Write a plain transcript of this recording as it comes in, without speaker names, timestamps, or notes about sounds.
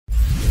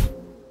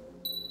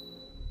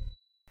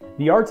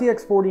The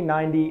RTX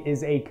 4090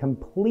 is a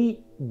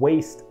complete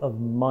waste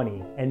of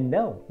money. And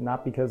no,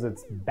 not because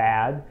it's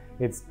bad.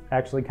 It's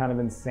actually kind of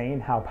insane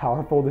how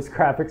powerful this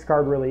graphics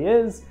card really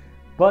is,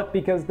 but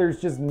because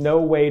there's just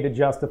no way to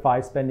justify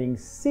spending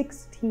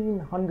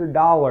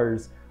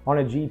 $1,600 on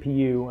a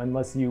GPU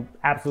unless you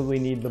absolutely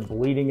need the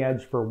bleeding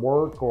edge for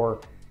work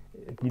or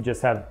if you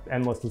just have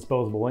endless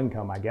disposable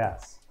income, I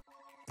guess.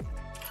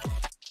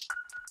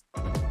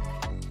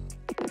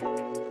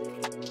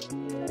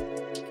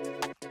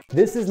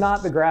 This is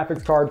not the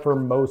graphics card for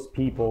most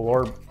people,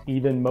 or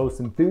even most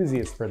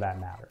enthusiasts for that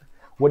matter.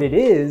 What it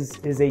is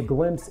a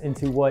glimpse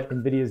into what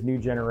Nvidia's new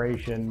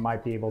generation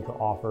might be able to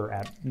offer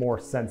at more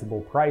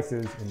sensible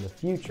prices in the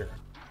future.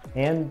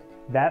 And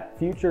that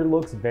future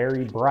looks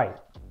very bright.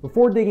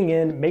 Before digging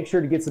in, make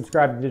sure to get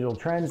subscribed to Digital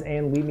Trends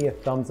and leave me a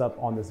thumbs up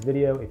on this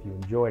video if you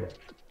enjoyed it.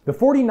 The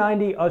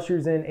 4090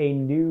 ushers in a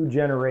new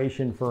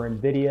generation for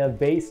Nvidia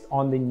based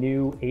on the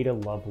new Ada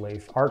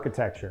Lovelace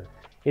architecture.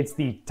 It's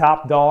the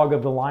top dog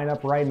of the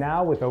lineup right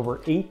now with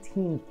over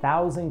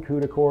 18,000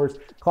 CUDA cores,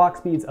 clock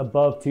speeds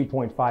above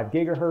 2.5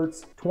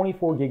 gigahertz,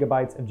 24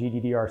 gigabytes of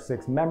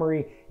GDDR6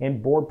 memory,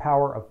 and board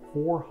power of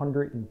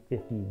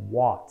 450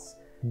 watts.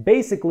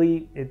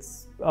 Basically,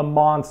 it's a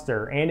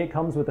monster, and it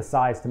comes with a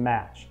size to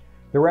match.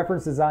 The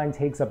reference design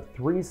takes up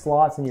 3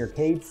 slots in your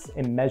case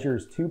and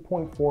measures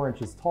 2.4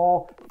 inches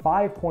tall,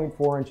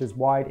 5.4 inches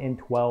wide, and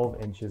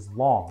 12 inches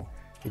long.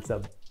 It's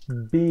a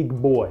big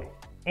boy.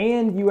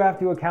 And you have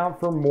to account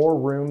for more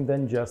room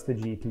than just the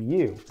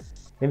GPU.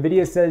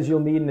 Nvidia says you'll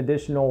need an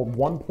additional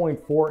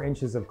 1.4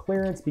 inches of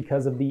clearance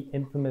because of the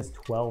infamous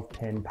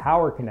 12-pin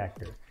power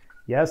connector.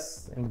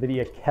 Yes,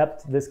 Nvidia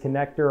kept this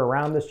connector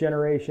around this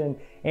generation,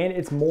 and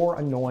it's more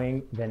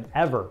annoying than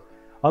ever.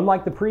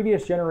 Unlike the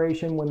previous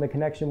generation when the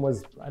connection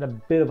was at a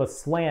bit of a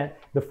slant,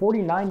 the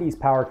 4090's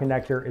power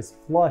connector is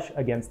flush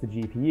against the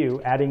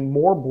GPU, adding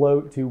more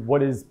bloat to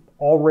what is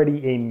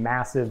already a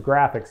massive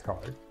graphics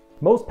card.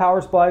 Most power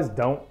supplies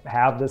don't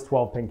have this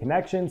 12-pin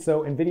connection,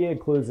 so Nvidia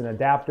includes an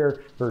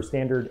adapter for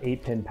standard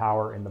 8-pin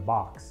power in the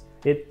box.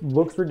 It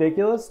looks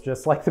ridiculous,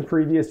 just like the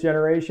previous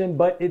generation,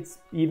 but it's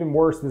even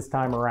worse this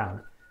time around.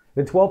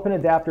 The 12-pin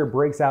adapter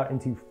breaks out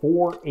into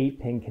 4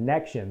 8-pin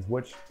connections,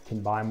 which,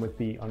 combined with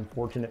the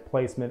unfortunate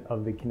placement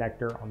of the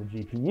connector on the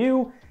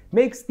GPU,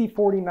 makes the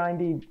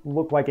 4090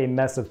 look like a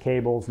mess of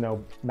cables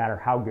no matter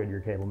how good your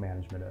cable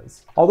management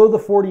is. Although the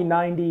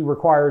 4090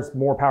 requires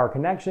more power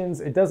connections,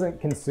 it doesn't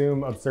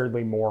consume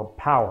absurdly more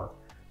power.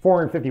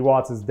 450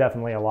 watts is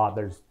definitely a lot,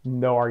 there's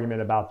no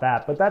argument about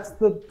that, but that's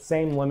the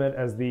same limit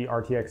as the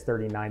RTX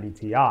 3090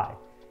 Ti.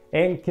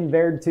 And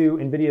compared to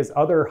Nvidia's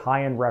other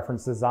high-end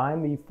reference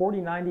design, the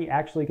 4090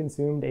 actually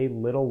consumed a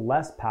little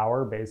less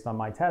power based on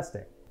my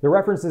testing. The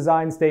reference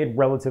design stayed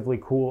relatively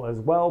cool as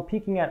well,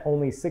 peaking at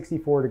only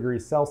 64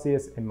 degrees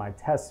Celsius in my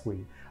test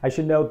suite. I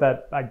should note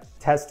that I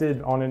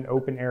tested on an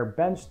open air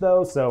bench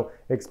though, so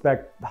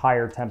expect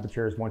higher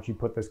temperatures once you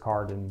put this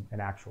card in an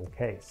actual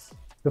case.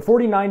 The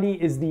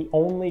 4090 is the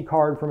only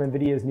card from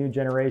Nvidia's new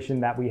generation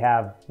that we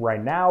have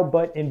right now,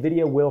 but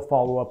Nvidia will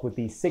follow up with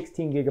the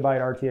 16GB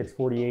RTX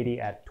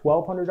 4080 at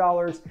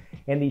 $1,200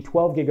 and the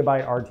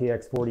 12GB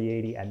RTX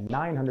 4080 at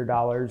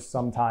 $900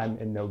 sometime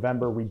in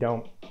November. We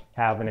don't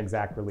have an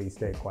exact release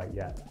date quite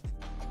yet.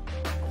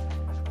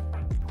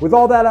 With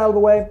all that out of the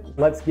way,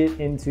 let's get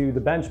into the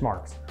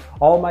benchmarks.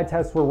 All of my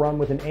tests were run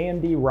with an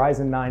AMD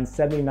Ryzen 9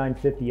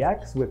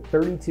 7950X with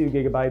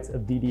 32GB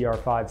of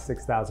DDR5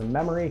 6000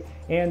 memory,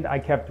 and I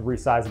kept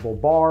resizable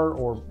bar,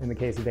 or in the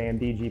case of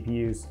AMD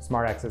GPUs,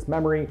 Smart Access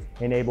Memory,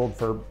 enabled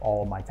for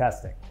all of my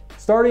testing.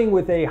 Starting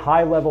with a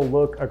high-level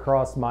look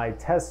across my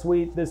test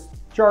suite, this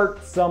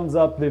chart sums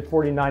up the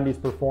 4090's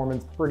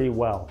performance pretty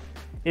well.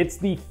 It's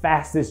the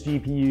fastest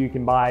GPU you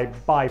can buy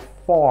by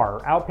far,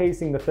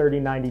 outpacing the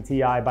 3090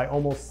 Ti by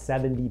almost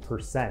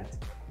 70%.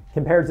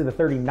 Compared to the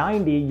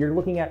 3090, you're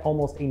looking at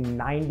almost a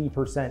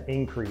 90%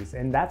 increase,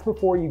 and that's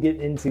before you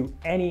get into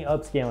any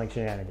upscaling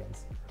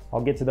shenanigans.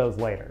 I'll get to those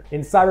later.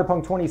 In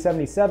Cyberpunk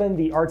 2077,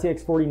 the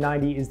RTX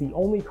 4090 is the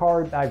only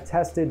card I've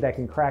tested that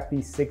can crack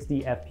the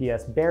 60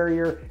 FPS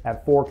barrier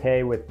at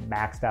 4K with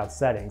maxed out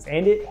settings,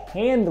 and it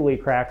handily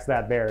cracks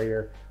that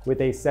barrier with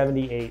a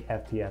 78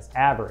 FPS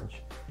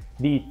average.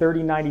 The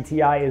 3090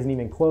 Ti isn't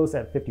even close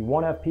at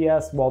 51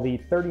 FPS, while the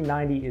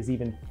 3090 is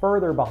even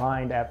further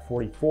behind at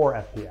 44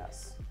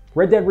 FPS.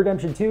 Red Dead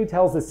Redemption 2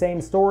 tells the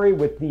same story,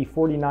 with the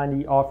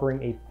 4090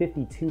 offering a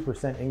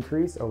 52%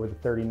 increase over the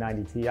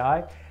 3090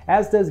 Ti,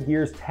 as does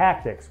Gears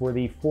Tactics, where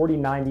the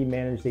 4090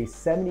 managed a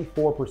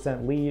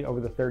 74% lead over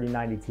the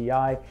 3090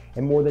 Ti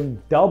and more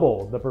than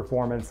double the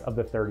performance of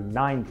the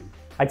 3090.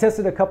 I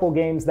tested a couple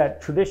games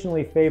that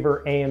traditionally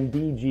favor AMD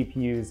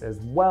GPUs as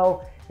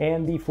well,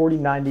 and the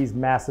 4090's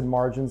massive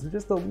margins are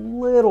just a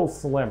little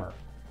slimmer.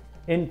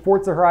 In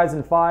Forza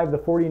Horizon 5, the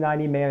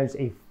 4090 managed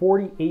a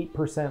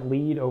 48%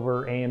 lead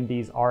over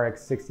AMD's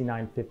RX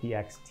 6950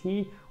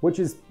 XT, which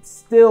is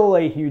still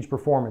a huge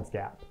performance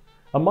gap.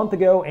 A month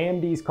ago,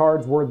 AMD's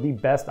cards were the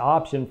best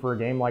option for a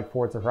game like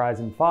Forza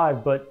Horizon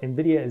 5, but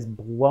Nvidia is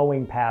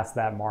blowing past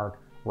that mark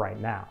right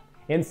now.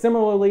 And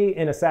similarly,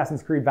 in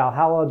Assassin's Creed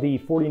Valhalla, the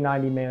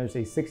 4090 managed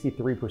a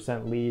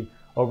 63% lead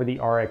over the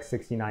RX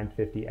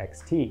 6950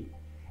 XT.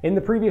 In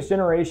the previous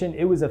generation,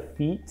 it was a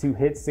feat to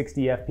hit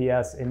 60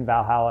 FPS in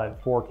Valhalla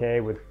at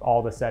 4K with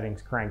all the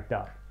settings cranked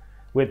up.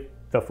 With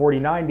the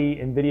 4090,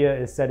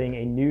 Nvidia is setting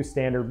a new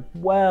standard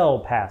well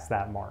past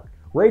that mark.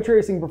 Ray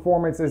tracing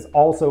performance is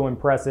also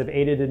impressive,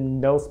 aided in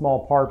no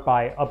small part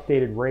by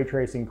updated ray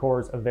tracing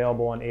cores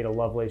available on Ada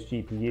Lovelace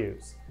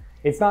GPUs.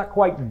 It's not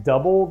quite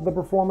double the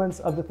performance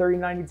of the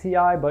 3090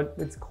 Ti, but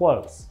it's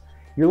close.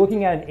 You're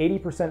looking at an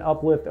 80%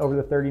 uplift over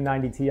the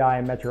 3090 Ti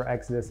in Metro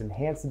Exodus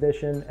Enhanced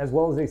Edition, as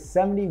well as a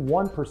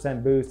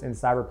 71% boost in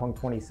Cyberpunk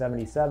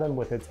 2077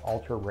 with its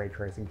Ultra Ray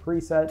Tracing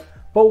preset,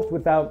 both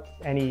without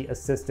any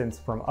assistance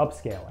from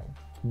upscaling.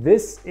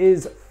 This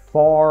is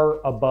far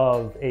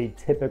above a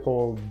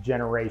typical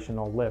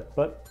generational lift,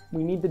 but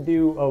we need to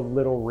do a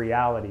little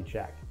reality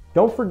check.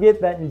 Don't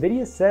forget that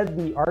Nvidia said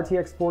the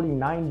RTX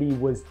 4090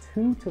 was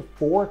 2 to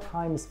 4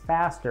 times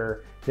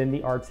faster than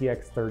the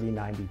RTX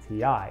 3090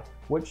 Ti,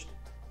 which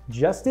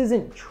just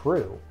isn't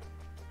true.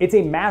 It's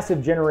a massive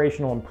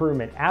generational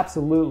improvement,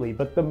 absolutely,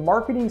 but the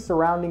marketing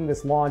surrounding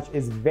this launch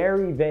is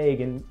very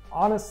vague and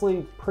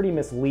honestly pretty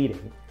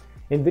misleading.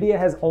 Nvidia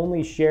has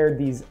only shared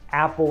these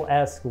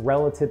Apple-esque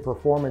relative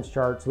performance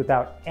charts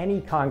without any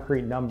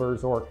concrete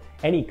numbers or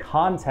any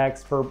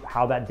context for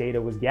how that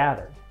data was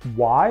gathered.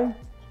 Why?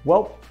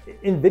 Well,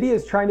 Nvidia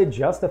is trying to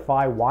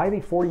justify why the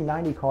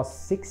 4090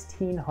 costs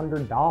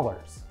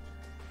 $1,600.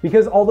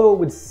 Because although it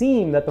would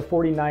seem that the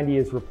 4090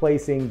 is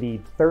replacing the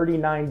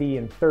 3090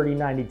 and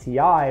 3090 Ti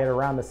at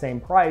around the same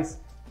price,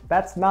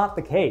 that's not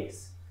the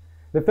case.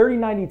 The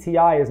 3090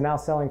 Ti is now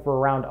selling for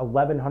around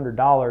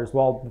 $1,100,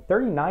 while the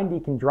 3090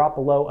 can drop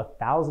below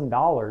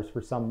 $1,000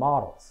 for some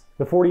models.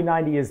 The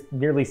 4090 is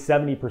nearly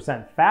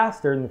 70%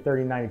 faster than the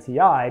 3090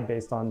 Ti,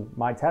 based on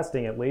my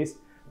testing at least,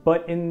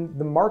 but in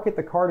the market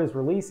the card is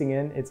releasing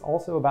in, it's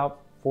also about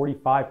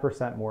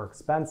 45% more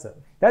expensive.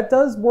 That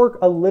does work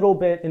a little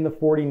bit in the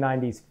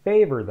 4090's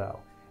favor though.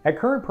 At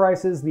current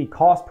prices, the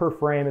cost per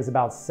frame is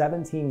about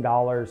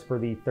 $17 for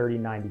the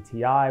 3090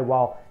 Ti,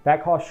 while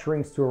that cost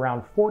shrinks to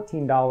around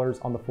 $14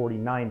 on the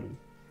 4090.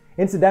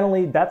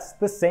 Incidentally, that's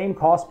the same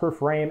cost per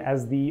frame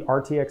as the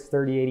RTX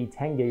 3080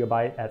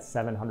 10GB at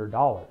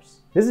 $700.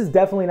 This is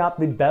definitely not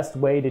the best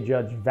way to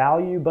judge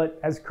value, but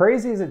as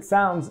crazy as it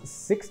sounds,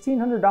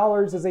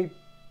 $1,600 is a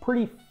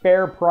pretty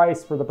fair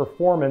price for the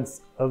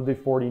performance of the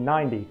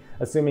 4090,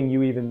 assuming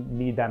you even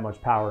need that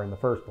much power in the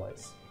first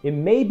place. It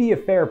may be a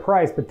fair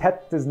price, but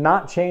that does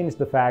not change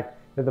the fact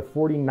that the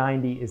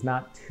 4090 is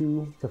not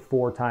 2 to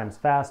 4 times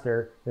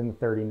faster than the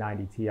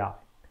 3090 Ti.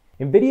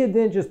 Nvidia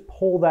didn't just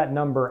pull that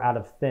number out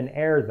of thin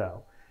air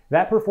though.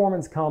 That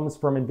performance comes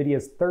from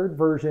Nvidia's third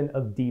version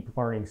of deep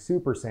learning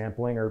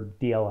supersampling, or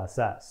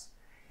DLSS.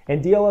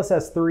 And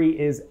DLSS 3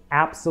 is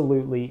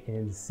absolutely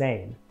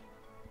insane.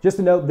 Just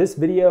to note, this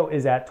video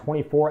is at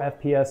 24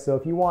 FPS, so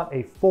if you want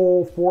a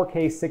full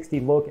 4K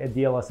 60 look at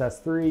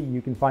DLSS 3,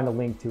 you can find a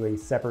link to a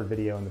separate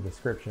video in the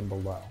description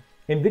below.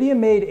 Nvidia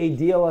made a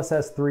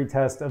DLSS 3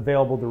 test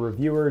available to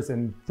reviewers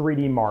in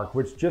 3D Mark,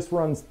 which just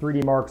runs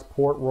 3D Mark's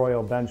Port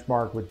Royal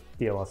benchmark with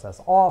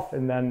DLSS off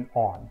and then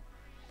on.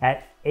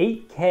 At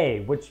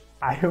 8K, which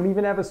I don't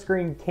even have a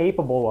screen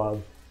capable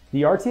of,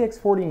 the RTX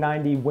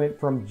 4090 went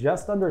from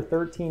just under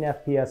 13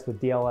 FPS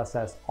with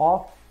DLSS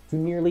off to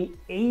nearly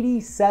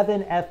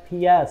 87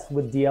 FPS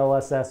with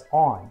DLSS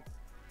on.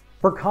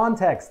 For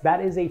context, that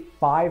is a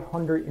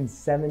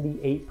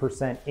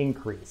 578%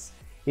 increase.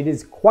 It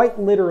is quite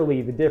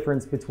literally the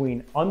difference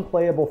between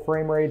unplayable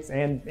frame rates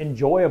and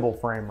enjoyable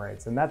frame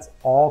rates, and that's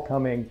all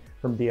coming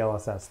from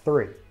DLSS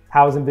 3.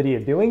 How is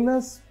Nvidia doing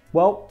this?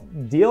 Well,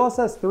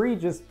 DLSS 3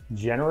 just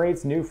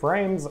generates new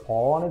frames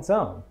all on its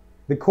own.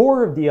 The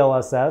core of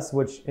DLSS,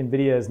 which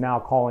Nvidia is now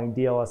calling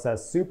DLSS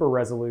Super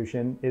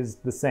Resolution, is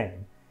the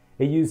same.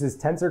 It uses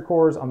tensor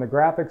cores on the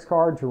graphics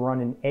card to run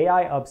an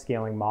AI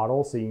upscaling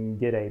model, so you can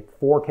get a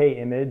 4K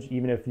image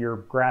even if your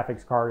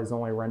graphics card is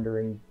only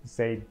rendering,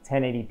 say,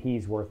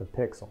 1080p's worth of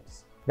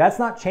pixels. That's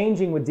not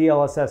changing with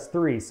DLSS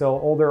 3, so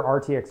older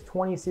RTX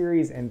 20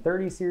 series and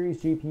 30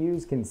 series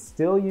GPUs can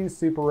still use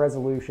super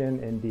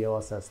resolution in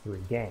DLSS 3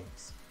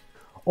 games.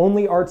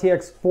 Only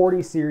RTX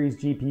 40 series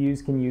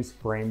GPUs can use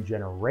frame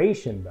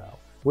generation though,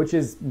 which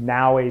is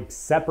now a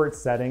separate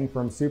setting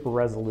from super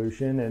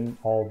resolution in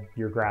all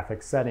your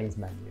graphics settings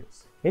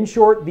menus. In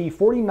short, the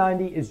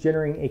 4090 is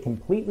generating a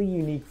completely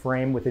unique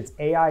frame with its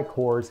AI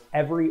cores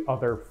every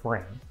other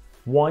frame.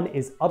 One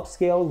is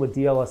upscaled with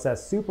DLSS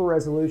Super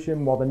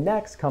Resolution, while the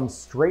next comes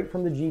straight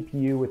from the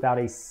GPU without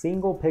a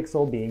single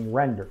pixel being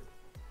rendered.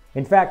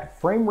 In fact,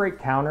 frame rate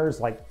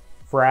counters like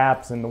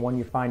Fraps and the one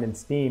you find in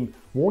Steam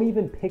won't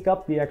even pick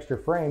up the extra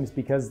frames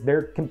because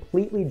they're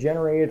completely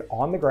generated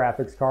on the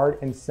graphics card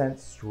and sent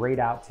straight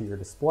out to your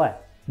display.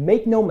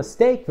 Make no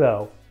mistake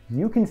though,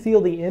 you can feel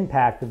the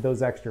impact of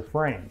those extra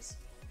frames.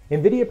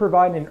 Nvidia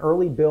provided an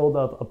early build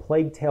of A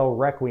Plague Tale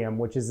Requiem,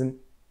 which is an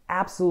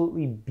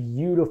absolutely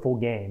beautiful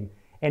game,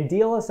 And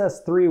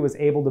DLSS 3 was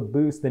able to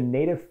boost the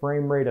native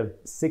frame rate of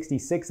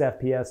 66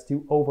 FPS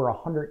to over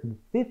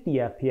 150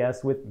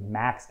 FPS with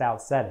maxed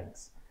out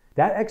settings.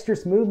 That extra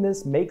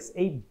smoothness makes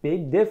a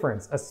big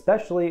difference,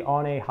 especially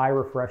on a high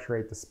refresh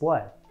rate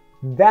display.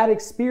 That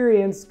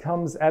experience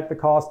comes at the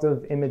cost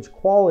of image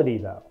quality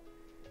though.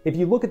 If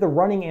you look at the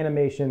running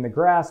animation in the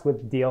grass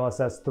with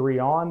DLSS 3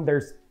 on,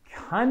 there's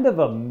kind of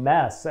a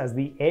mess as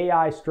the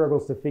AI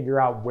struggles to figure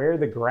out where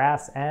the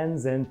grass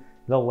ends and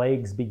the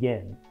legs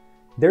begin.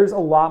 There's a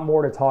lot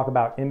more to talk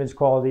about image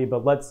quality,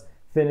 but let's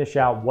finish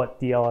out what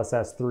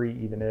DLSS 3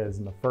 even is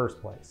in the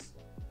first place.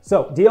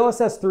 So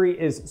DLSS 3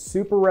 is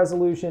super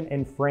resolution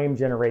and frame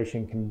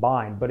generation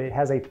combined, but it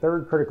has a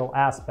third critical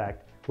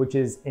aspect, which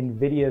is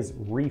Nvidia's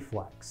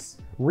reflex.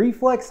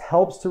 Reflex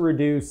helps to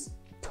reduce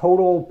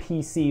total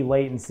PC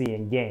latency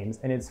in games,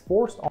 and it's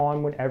forced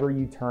on whenever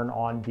you turn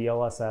on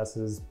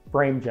DLSS's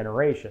frame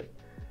generation.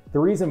 The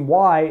reason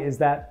why is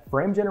that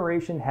frame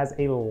generation has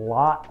a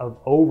lot of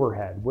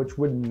overhead, which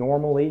would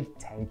normally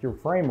tank your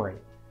frame rate.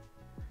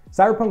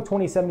 Cyberpunk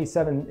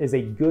 2077 is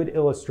a good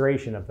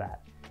illustration of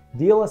that.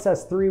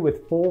 DLSS 3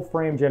 with full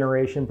frame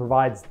generation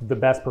provides the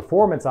best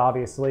performance,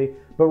 obviously,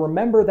 but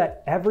remember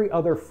that every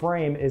other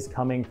frame is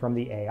coming from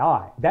the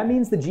AI. That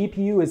means the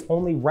GPU is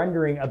only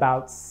rendering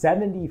about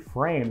 70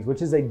 frames,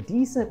 which is a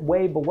decent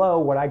way below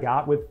what I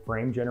got with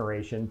frame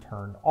generation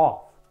turned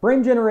off.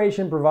 Frame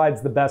generation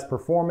provides the best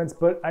performance,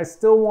 but I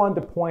still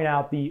wanted to point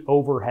out the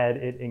overhead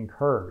it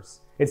incurs.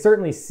 It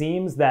certainly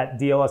seems that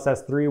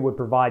DLSS 3 would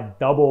provide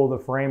double the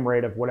frame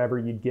rate of whatever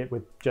you'd get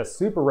with just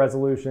super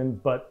resolution,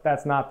 but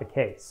that's not the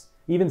case.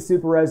 Even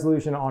super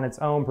resolution on its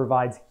own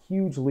provides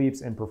huge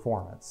leaps in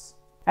performance.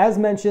 As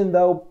mentioned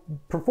though,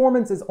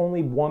 performance is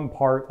only one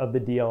part of the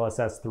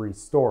DLSS 3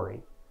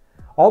 story.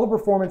 All the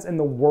performance in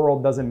the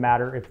world doesn't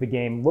matter if the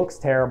game looks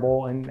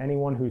terrible, and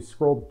anyone who's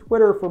scrolled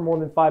Twitter for more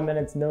than 5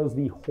 minutes knows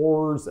the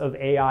horrors of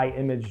AI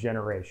image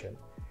generation.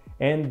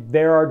 And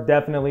there are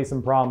definitely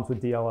some problems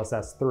with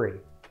DLSS 3.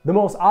 The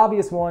most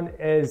obvious one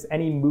is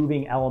any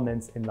moving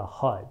elements in the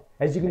HUD.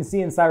 As you can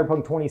see in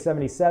Cyberpunk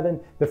 2077,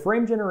 the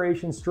frame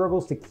generation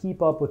struggles to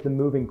keep up with the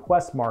moving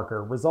quest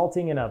marker,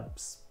 resulting in a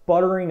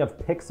sputtering of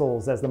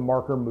pixels as the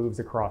marker moves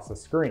across the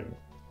screen.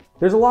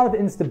 There's a lot of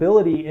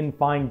instability in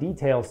fine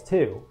details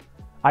too.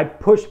 I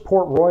pushed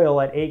Port Royal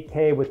at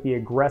 8K with the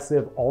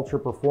aggressive ultra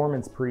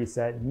performance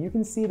preset, and you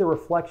can see the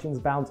reflections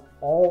bounce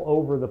all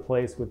over the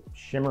place with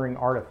shimmering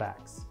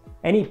artifacts.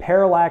 Any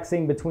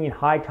parallaxing between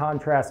high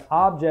contrast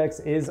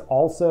objects is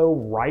also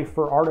rife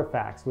for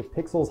artifacts, with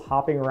pixels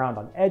hopping around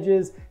on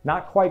edges,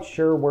 not quite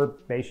sure where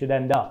they should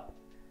end up.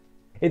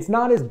 It's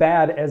not as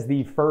bad as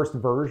the first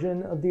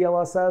version of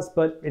DLSS,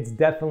 but it's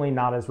definitely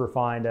not as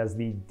refined as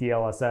the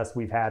DLSS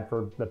we've had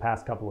for the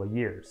past couple of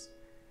years.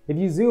 If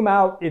you zoom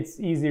out, it's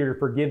easier to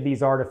forgive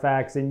these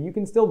artifacts, and you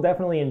can still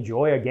definitely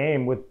enjoy a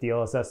game with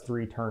DLSS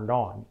 3 turned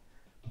on.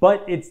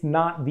 But it's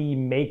not the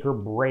make or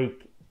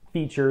break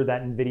feature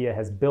that Nvidia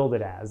has billed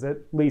it as, at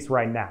least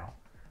right now.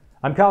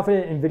 I'm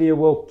confident Nvidia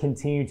will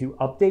continue to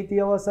update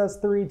DLSS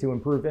 3 to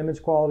improve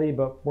image quality,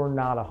 but we're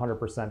not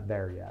 100%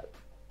 there yet.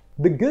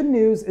 The good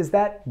news is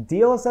that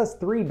DLSS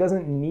 3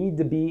 doesn't need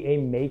to be a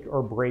make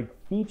or break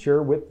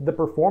feature with the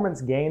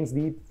performance gains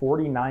the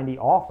 4090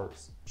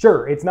 offers.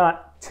 Sure, it's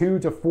not 2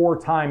 to 4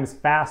 times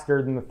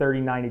faster than the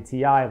 3090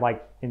 Ti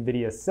like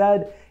Nvidia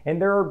said,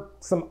 and there are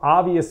some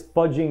obvious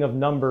fudging of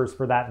numbers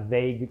for that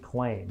vague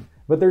claim.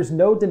 But there's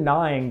no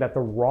denying that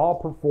the raw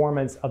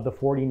performance of the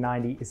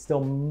 4090 is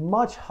still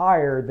much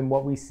higher than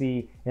what we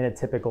see in a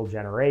typical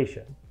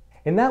generation.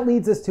 And that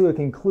leads us to a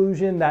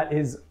conclusion that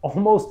is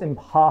almost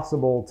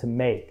impossible to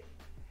make.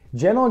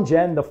 Gen on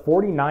gen, the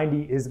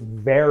 4090 is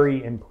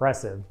very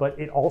impressive, but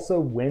it also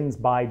wins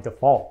by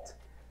default.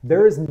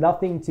 There is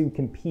nothing to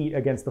compete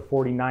against the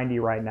 4090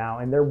 right now,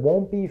 and there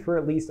won't be for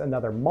at least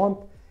another month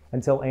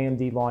until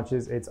AMD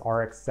launches its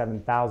RX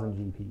 7000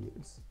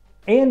 GPUs.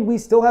 And we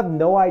still have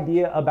no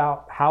idea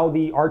about how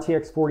the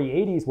RTX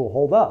 4080s will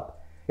hold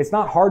up. It's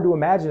not hard to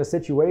imagine a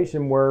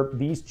situation where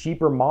these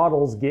cheaper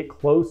models get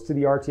close to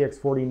the RTX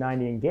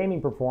 4090 in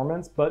gaming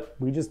performance, but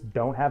we just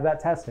don't have that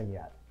testing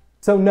yet.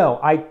 So no,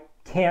 I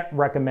can't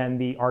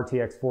recommend the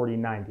RTX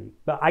 4090,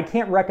 but I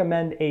can't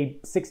recommend a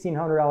 $1,600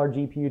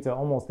 GPU to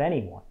almost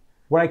anyone.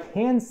 What I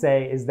can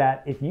say is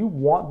that if you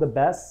want the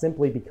best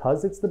simply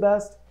because it's the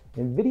best,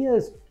 Nvidia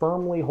is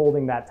firmly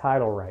holding that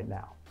title right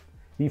now.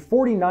 The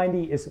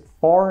 4090 is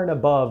far and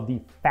above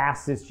the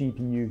fastest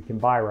GPU you can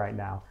buy right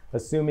now,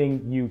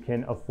 assuming you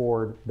can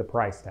afford the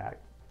price tag.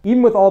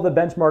 Even with all the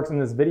benchmarks in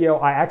this video,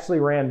 I actually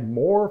ran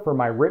more for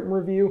my written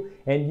review,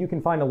 and you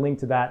can find a link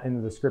to that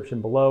in the description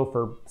below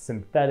for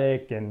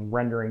synthetic and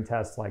rendering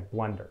tests like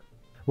Blender.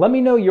 Let me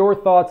know your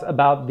thoughts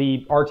about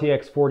the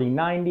RTX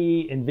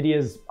 4090,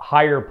 Nvidia's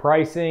higher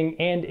pricing,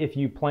 and if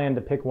you plan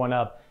to pick one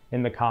up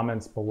in the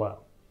comments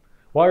below.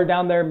 While you're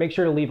down there, make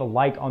sure to leave a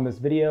like on this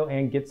video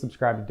and get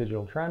subscribed to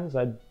Digital Trends.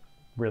 I'd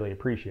really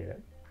appreciate it.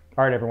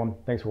 All right, everyone,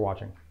 thanks for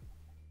watching.